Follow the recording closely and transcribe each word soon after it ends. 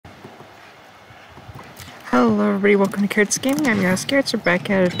Hello everybody, welcome to Carrots Gaming. I'm your host Carrots. We're back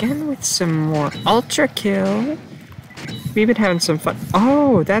at it again with some more UltraKill. We've been having some fun.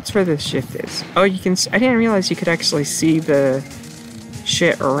 Oh, that's where the shift is. Oh, you can. I didn't realize you could actually see the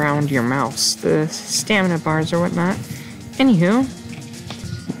shit around your mouse, the stamina bars or whatnot. Anywho,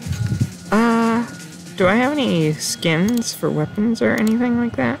 do I have any skins for weapons or anything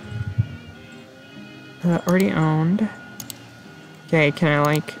like that? Already owned. Okay, can I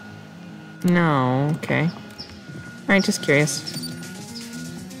like? No. Okay. Alright, just curious.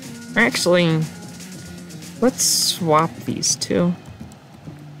 Actually, let's swap these two.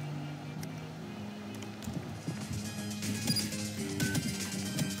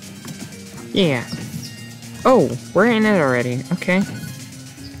 Yeah. Oh, we're in it already. Okay.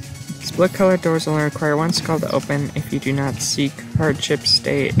 Split color doors only require one skull to open. If you do not seek hardship,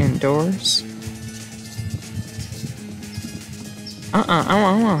 stay indoors. I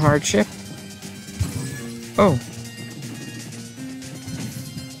don't want hardship. Oh.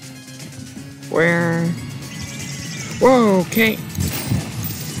 Where? Whoa, okay.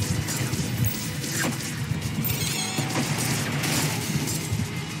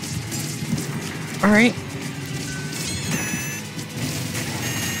 Alright.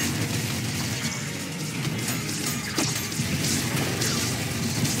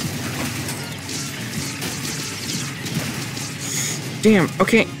 Damn,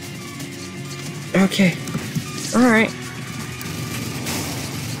 okay. Okay. Alright.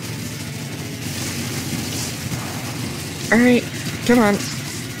 Alright, come on.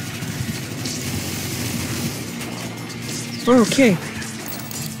 Okay.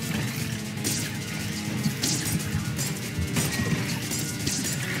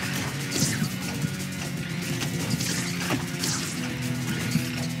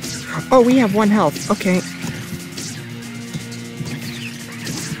 Oh, we have 1 health. Okay.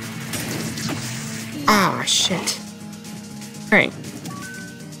 Ah, shit. Alright.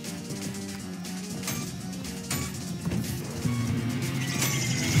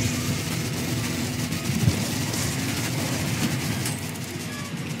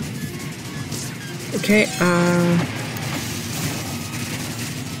 Okay,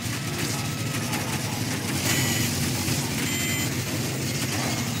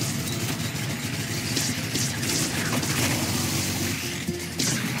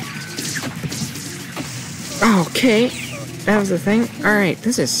 okay. That was the thing. Alright,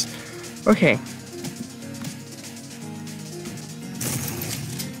 this is... Okay.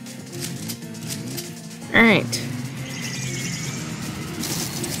 Alright.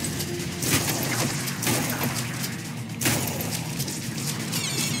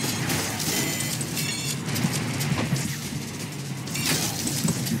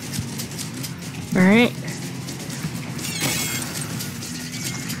 Alright.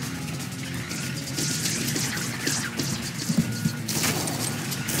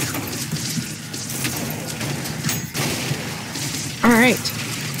 Alright.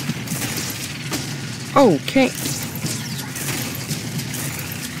 Okay.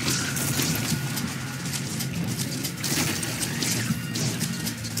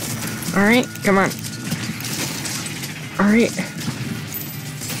 Alright, come on. Alright.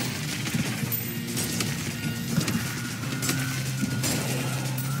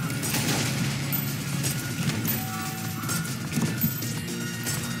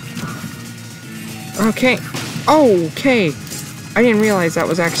 Okay. Okay. I didn't realize that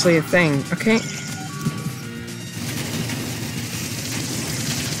was actually a thing. Okay.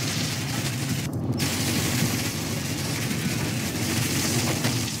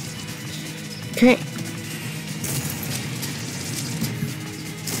 Okay.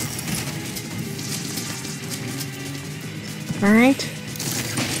 Alright.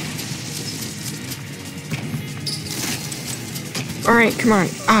 Alright, come on.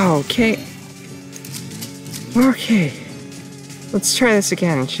 Okay. Okay. Let's try this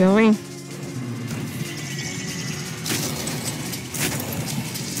again, shall we?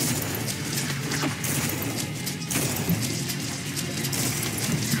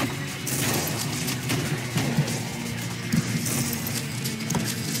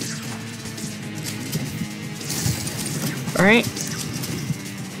 Alright.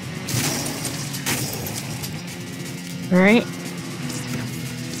 Alright.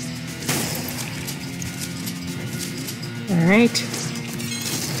 Alright.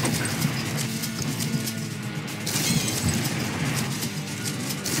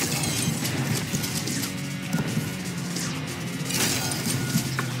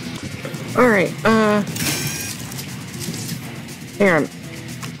 Alright, hang on.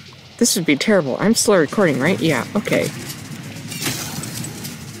 This would be terrible. I'm slow recording, right? Yeah, okay.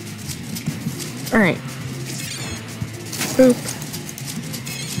 Alright. Boop.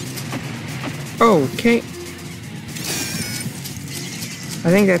 Okay. I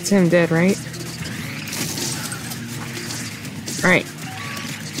think that's him dead, right? Right.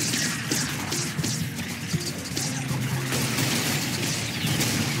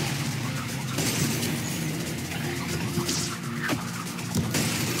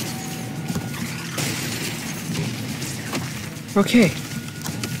 Okay.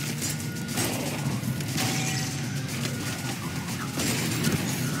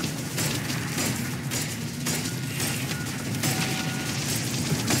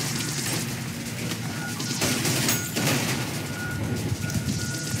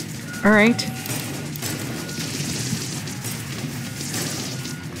 All right.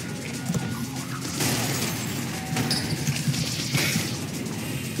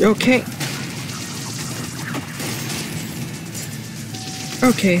 Okay.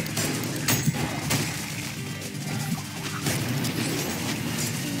 Okay.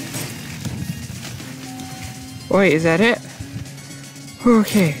 Wait, is that it?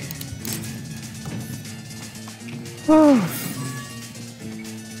 Okay. Oh.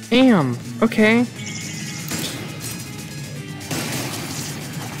 Damn. Okay.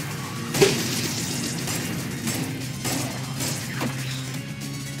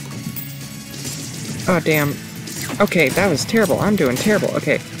 Oh, damn. Okay, that was terrible. I'm doing terrible.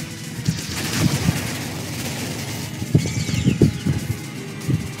 Okay.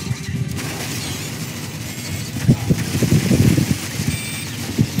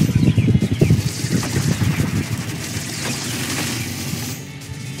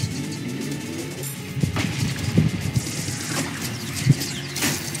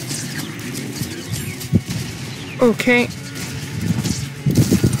 Okay.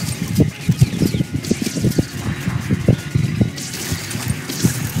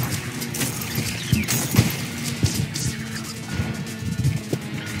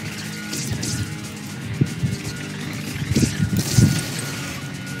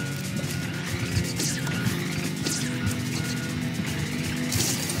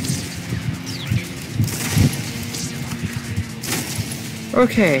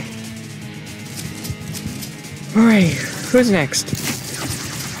 Okay. Alright, who's next?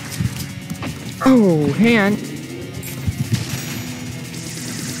 Oh, hang on.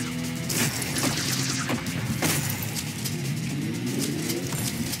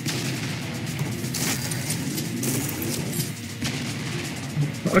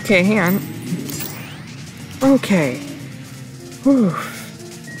 Okay, hang on. Okay. Whew.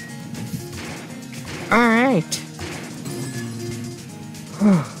 Alright.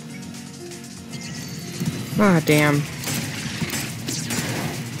 Oh. Ah, damn.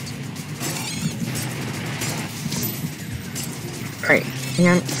 Alright, hang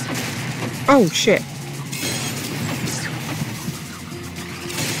on. Oh, shit.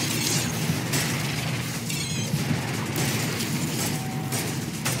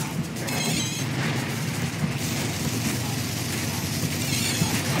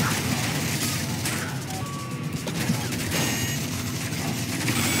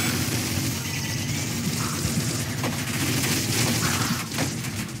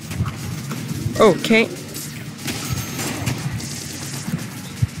 Okay.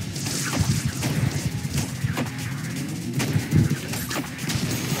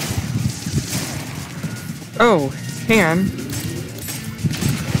 Oh, hang on.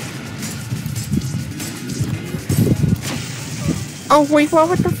 Oh, wait,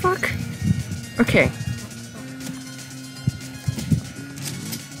 what the fuck? Okay.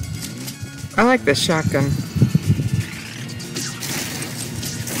 I like this shotgun.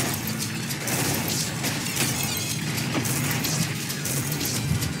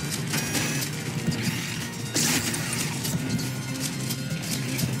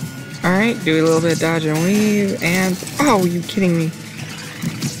 Alright, do a little bit of dodge and weave, and... Oh, are you kidding me?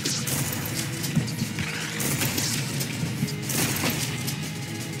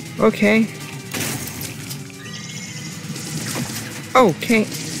 Okay. Okay.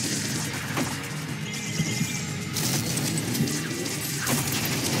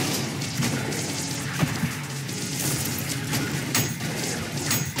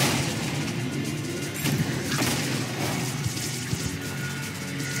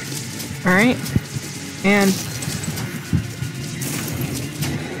 Alright. And...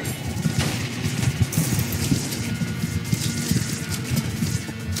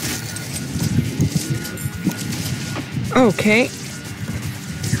 Okay.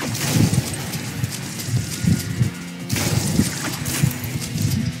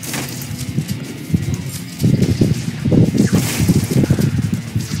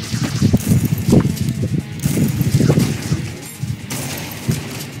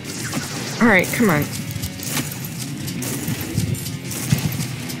 Alright, come on.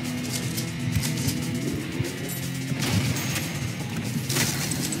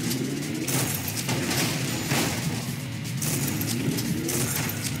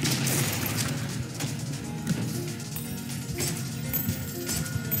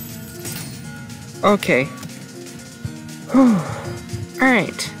 Okay.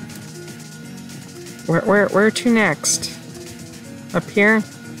 Alright. Where to next? Up here?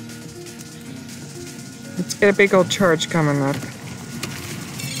 Let's get a big old charge coming up.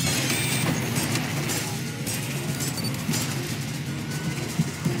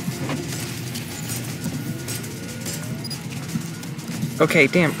 Okay,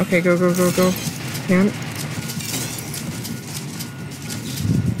 damn. Okay, go. Damn.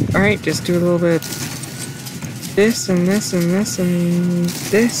 Alright, just do a little bit this and this and this and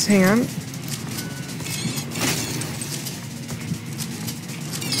this. Hang on.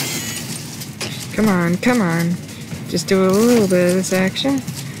 Come on. Just do a little bit of this action.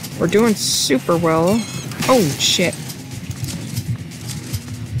 We're doing super well. Oh, shit.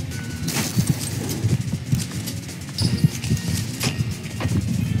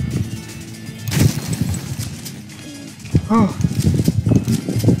 Oh.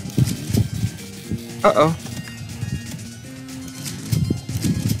 Uh-oh.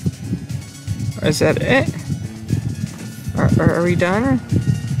 Is that it? Are we done?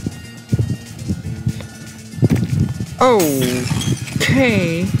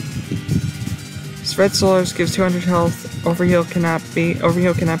 Okay. Spread Solars gives 200 health. Overheal cannot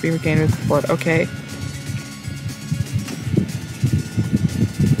be regained with blood. Okay.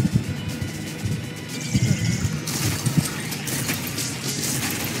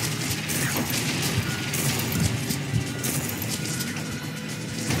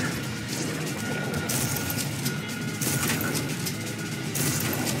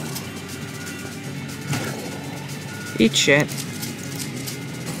 Eat shit.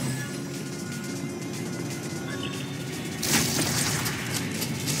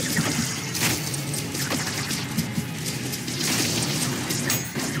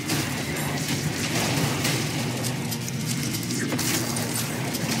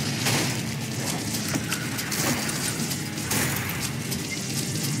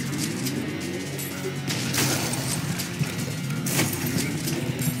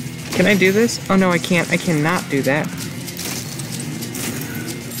 Can I do this? Oh no, I can't. I cannot do that.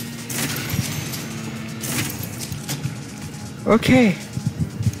 Okay.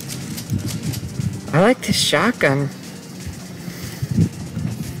 I like this shotgun.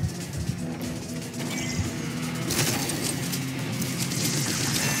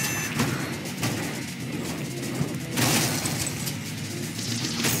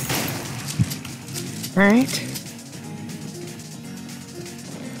 All right.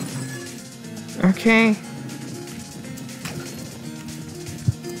 Okay.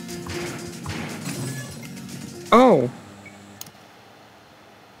 Oh.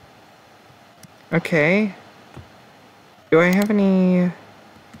 Okay. Do I have any of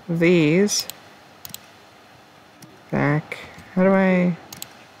these? Back. How do I...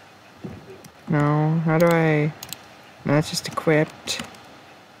 No. How do I... No, that's just equipped.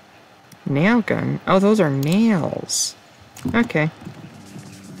 Nail gun? Oh, those are nails. Okay.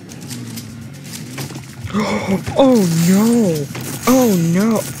 Oh no! Oh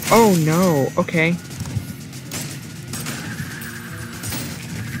no! Oh no! Okay.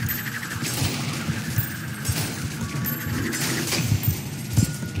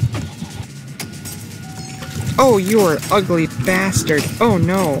 Oh, you are ugly bastard! Oh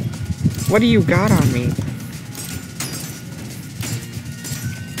no! What do you got on me?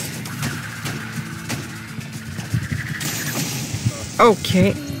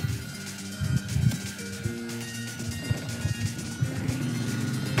 Okay.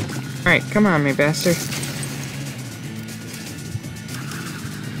 Alright, come on, me bastard.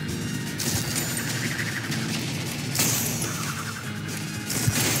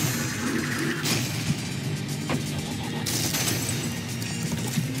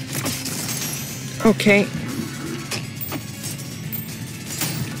 Okay.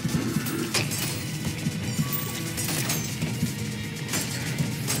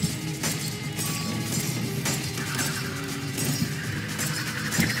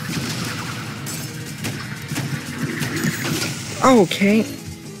 Okay.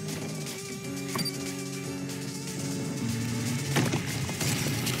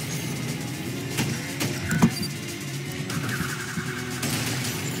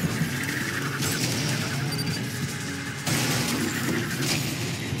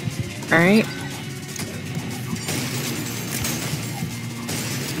 All right.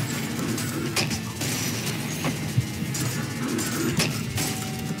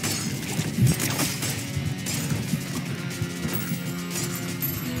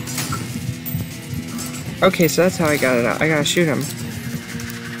 Okay, so that's how I got it out. I gotta shoot him.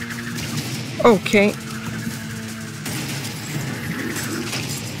 Okay.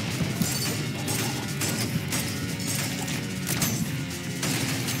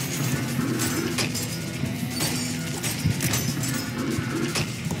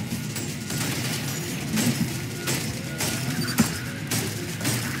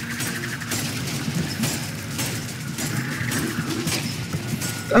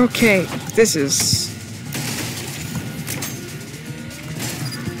 Okay, this is...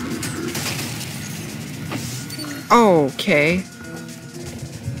 Okay.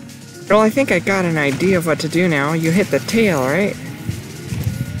 Well, I think I got an idea of what to do now. You hit the tail, right?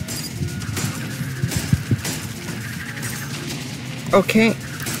 Okay.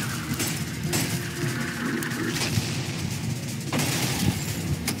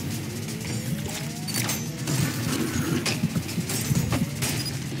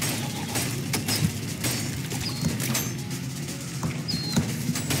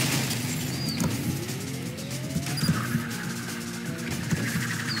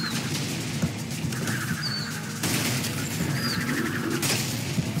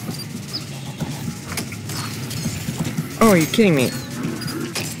 Oh, are you kidding me?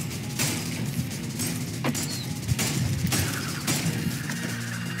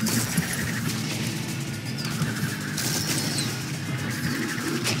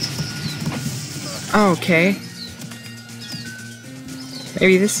 Okay.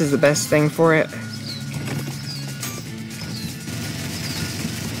 Maybe this is the best thing for it.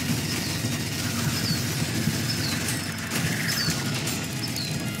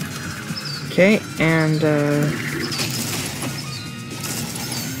 Okay, and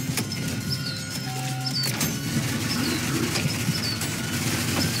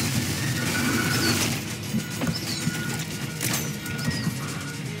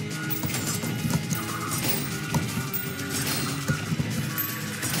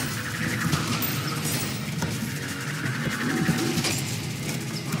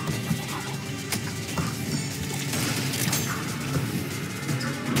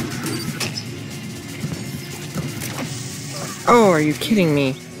oh, are you kidding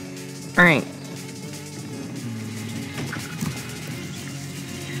me? Alright.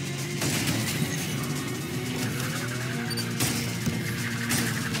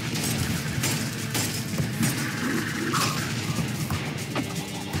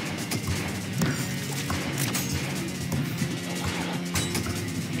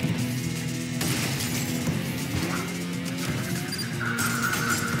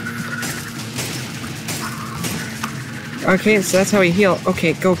 Okay, so that's how we heal.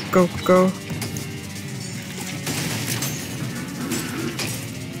 Okay, go, go, go.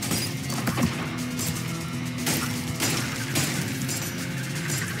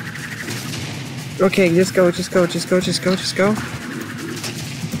 Okay, just go, just go, just go, just go, just go.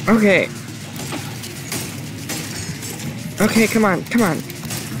 Okay. Okay, come on, come on.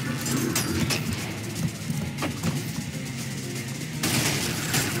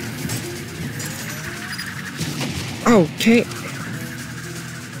 Okay.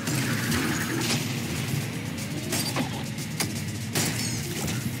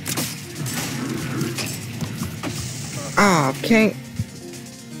 Okay.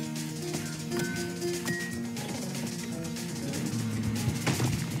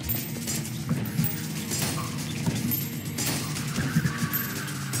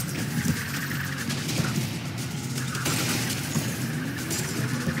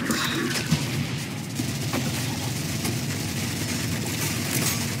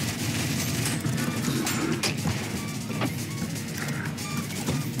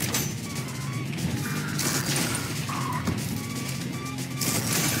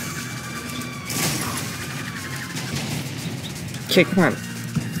 Okay, come on.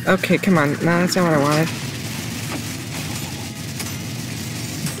 Okay, come on. No, that's not what I wanted.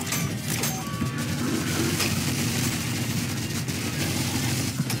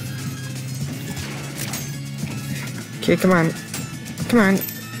 Okay, come on. Come on.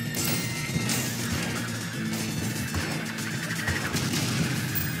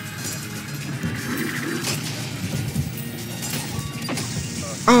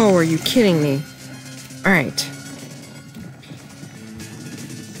 Oh, are you kidding me? Alright.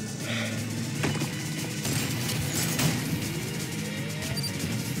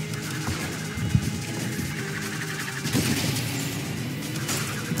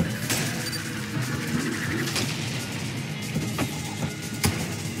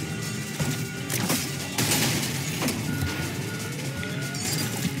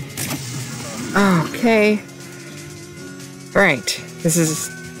 Okay. Right. This is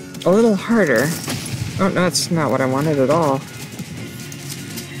a little harder. Oh, no, that's not what I wanted at all.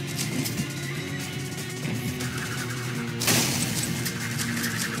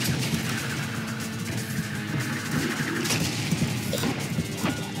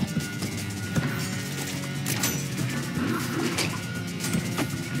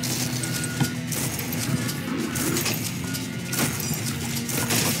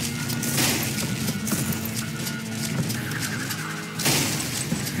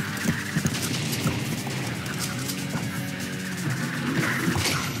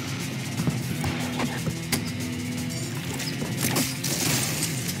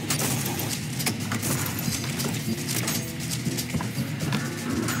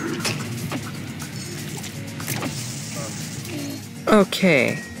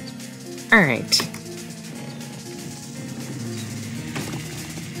 Okay. Alright.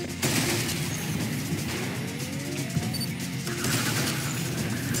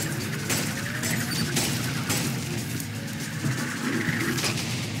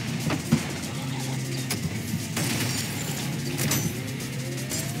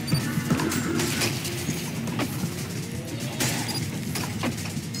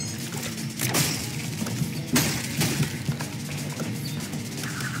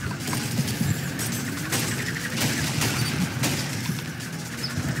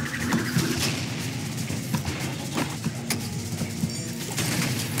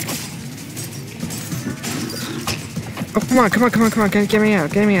 Oh, come on, come on, come on, come on, get me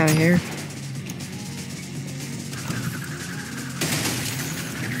out of here.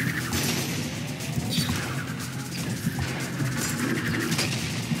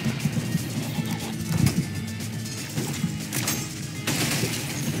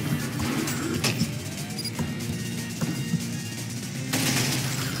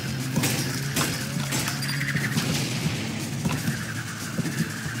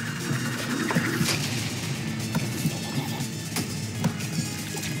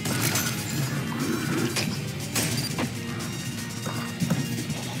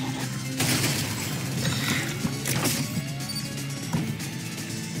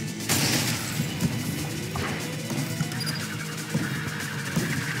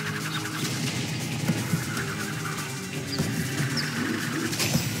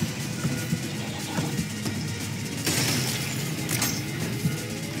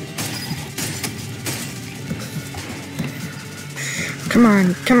 Come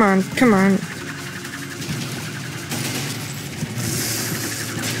on, come on, come on.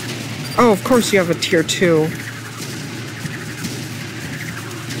 Oh, of course you have a tier 2.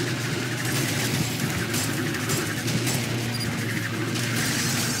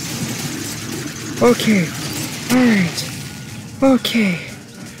 Okay. Alright. Okay.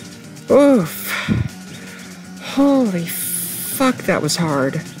 Oof. Holy fuck, that was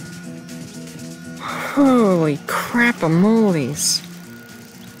hard. Holy crap-a-moles.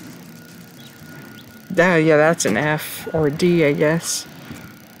 Yeah, that's an F or a D, I guess.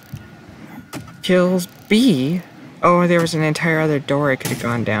 Kills B? Oh, there was an entire other door I could have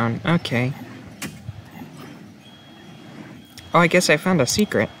gone down. Okay. Oh, I guess I found a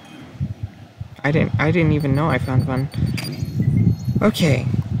secret. I didn't even know I found one. Okay.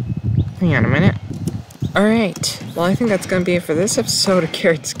 Hang on a minute. Alright. Well, I think that's gonna be it for this episode of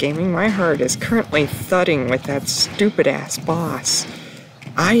Carrots Gaming. My heart is currently thudding with that stupid-ass boss.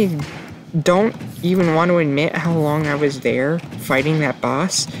 I don't even want to admit how long I was there fighting that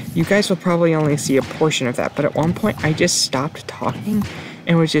boss. You guys will probably only see a portion of that, but at one point I just stopped talking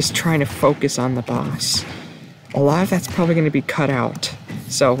and was just trying to focus on the boss. A lot of that's probably going to be cut out,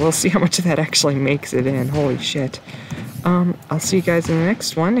 so we'll see how much of that actually makes it in. Holy shit. I'll see you guys in the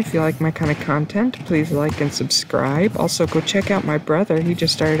next one. If you like my kind of content, please like and subscribe. Also, go check out my brother. He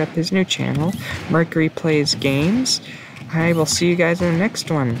just started up his new channel, Mercury Plays Games. I will see you guys in the next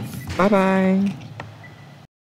one. Bye-bye.